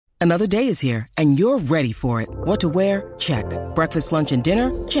Another day is here, and you're ready for it. What to wear? Check. Breakfast, lunch, and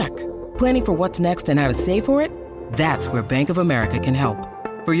dinner? Check. Planning for what's next and how to save for it? That's where Bank of America can help.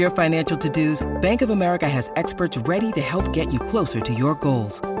 For your financial to-dos, Bank of America has experts ready to help get you closer to your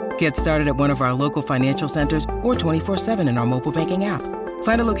goals. Get started at one of our local financial centers or 24/7 in our mobile banking app.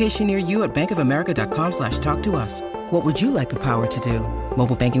 Find a location near you at bankofamerica.com/talktous. What would you like the power to do?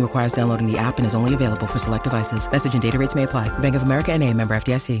 Mobile banking requires downloading the app and is only available for select devices. Message and data rates may apply. Bank of America N.A., member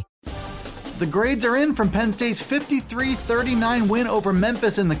FDIC. The grades are in from Penn State's 53-39 win over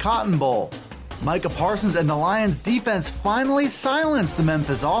Memphis in the Cotton Bowl. Micah Parsons and the Lions defense finally silenced the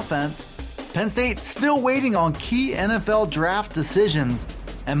Memphis offense. Penn State still waiting on key NFL draft decisions,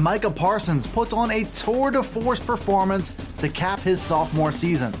 and Micah Parsons puts on a tour de force performance to cap his sophomore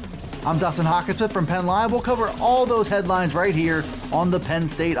season. I'm Dustin Hawkinsmith from Penn Live. We'll cover all those headlines right here on the Penn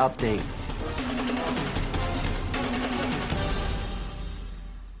State Update.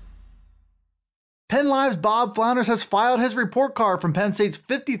 Penn Live's Bob Flounders has filed his report card from Penn State's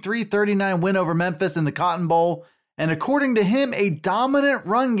 53-39 win over Memphis in the Cotton Bowl, and according to him, a dominant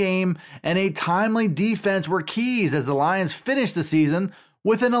run game and a timely defense were keys as the Lions finished the season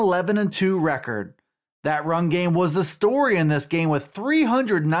with an 11-2 record. That run game was the story in this game with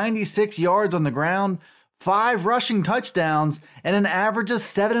 396 yards on the ground, 5 rushing touchdowns, and an average of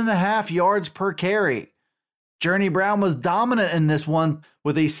 7.5 yards per carry. Journey Brown was dominant in this one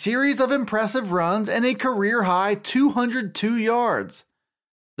with a series of impressive runs and a career-high 202 yards.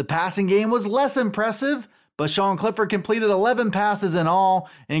 The passing game was less impressive, but Sean Clifford completed 11 passes in all,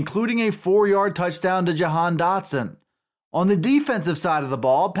 including a 4-yard touchdown to Jahan Dotson. On the defensive side of the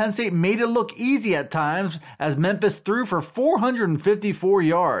ball, Penn State made it look easy at times as Memphis threw for 454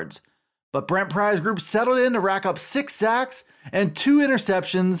 yards. But Brent Pry's group settled in to rack up 6 sacks and 2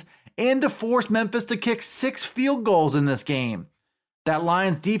 interceptions and to force Memphis to kick 6 field goals in this game. That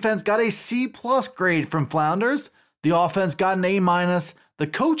Lions defense got a C+ grade from Flounders, the offense got an A-, the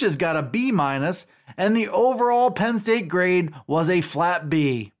coaches got a B-, and the overall Penn State grade was a flat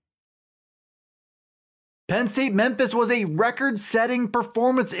B. Penn State-Memphis was a record-setting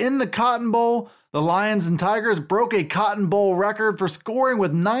performance in the Cotton Bowl. The Lions and Tigers broke a Cotton Bowl record for scoring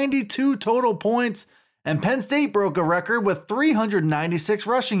with 92 total points, and Penn State broke a record with 396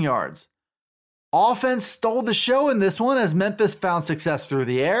 rushing yards. Offense stole the show in this one as Memphis found success through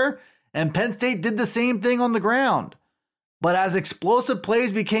the air, and Penn State did the same thing on the ground. But as explosive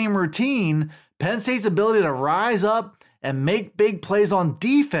plays became routine, Penn State's ability to rise up and make big plays on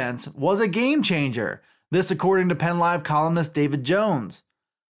defense was a game changer. This according to Penn Live columnist David Jones.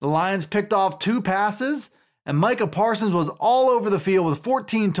 The Lions picked off 2 passes, and Micah Parsons was all over the field with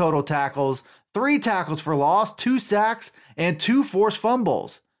 14 total tackles, 3 tackles for loss, 2 sacks, and 2 forced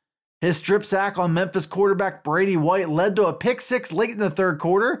fumbles. His strip sack on Memphis quarterback Brady White led to a pick 6 late in the third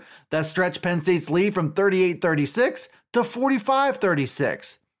quarter that stretched Penn State's lead from 38-36 to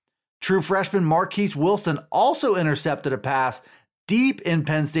 45-36. True freshman Marquise Wilson also intercepted a pass deep in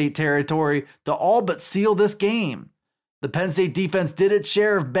Penn State territory to all but seal this game. The Penn State defense did its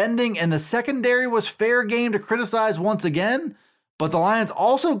share of bending, and the secondary was fair game to criticize once again, but the Lions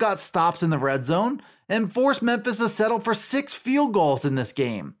also got stops in the red zone and forced Memphis to settle for 6 field goals in this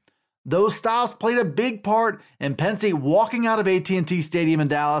game. Those stops played a big part in Penn State walking out of AT&T Stadium in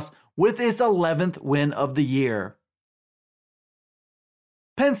Dallas with its 11th win of the year.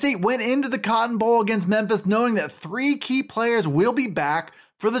 Penn State went into the Cotton Bowl against Memphis knowing that 3 key players will be back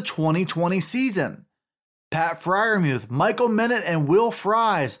for the 2020 season. Pat Freiermuth, Michael Menet, and Will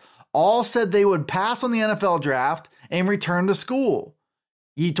Fries all said they would pass on the NFL draft and return to school.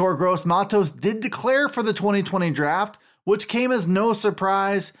 Yetur Gross-Matos did declare for the 2020 draft, which came as no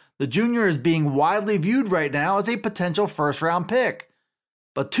surprise. The junior is being widely viewed right now as a potential first-round pick.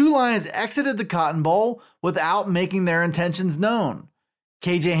 But 2 Lions exited the Cotton Bowl without making their intentions known.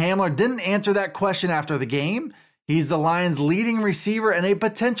 KJ Hamler didn't answer that question after the game. He's the Lions' leading receiver and a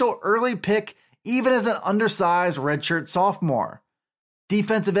potential early pick even as an undersized redshirt sophomore.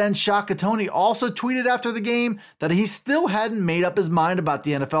 Defensive end Shaka Toney also tweeted after the game that he still hadn't made up his mind about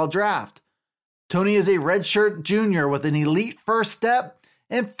the NFL draft. Toney is a redshirt junior with an elite first step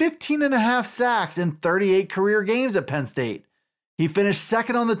and 15.5 sacks in 38 career games at Penn State. He finished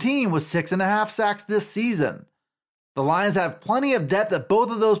second on the team with 6.5 sacks this season. The Lions have plenty of depth at both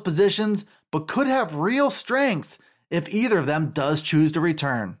of those positions, but could have real strengths if either of them does choose to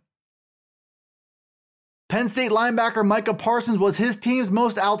return. Penn State linebacker Micah Parsons was his team's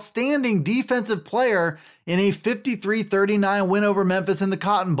most outstanding defensive player in a 53-39 win over Memphis in the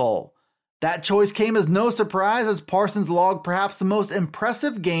Cotton Bowl. That choice came as no surprise as Parsons logged perhaps the most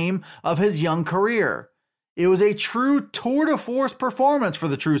impressive game of his young career. It was a true tour de force performance for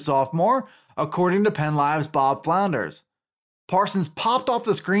the true sophomore, according to PennLive's Bob Flounders. Parsons popped off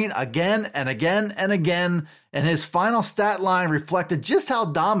the screen again and again and again, and his final stat line reflected just how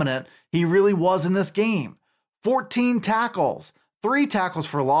dominant he really was in this game. 14 tackles, 3 tackles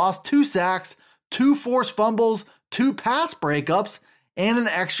for loss, 2 sacks, 2 forced fumbles, 2 pass breakups, and an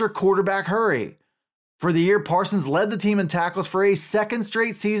extra quarterback hurry. For the year, Parsons led the team in tackles for a second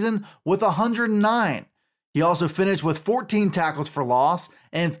straight season with 109. He also finished with 14 tackles for loss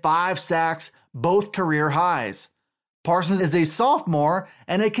and 5 sacks, both career highs. Parsons is a sophomore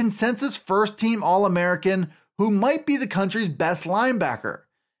and a consensus first-team All-American who might be the country's best linebacker.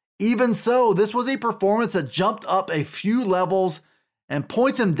 Even so, this was a performance that jumped up a few levels and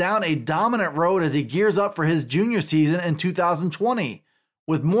points him down a dominant road as he gears up for his junior season in 2020.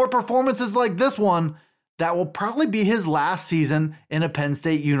 With more performances like this one, that will probably be his last season in a Penn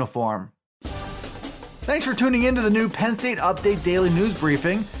State uniform. Thanks for tuning in to the new Penn State Update Daily News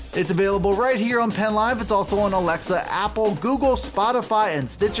Briefing. It's available right here on PennLive. It's also on Alexa, Apple, Google, Spotify, and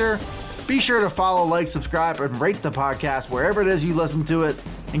Stitcher. Be sure to follow, like, subscribe, and rate the podcast wherever it is you listen to it.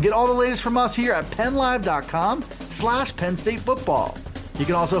 And get all the latest from us here at PennLive.com/Penn State Football. You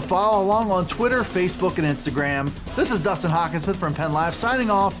can also follow along on Twitter, Facebook, and Instagram. This is Dustin Hockensmith from PennLive signing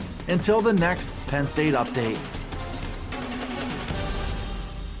off until the next Penn State Update.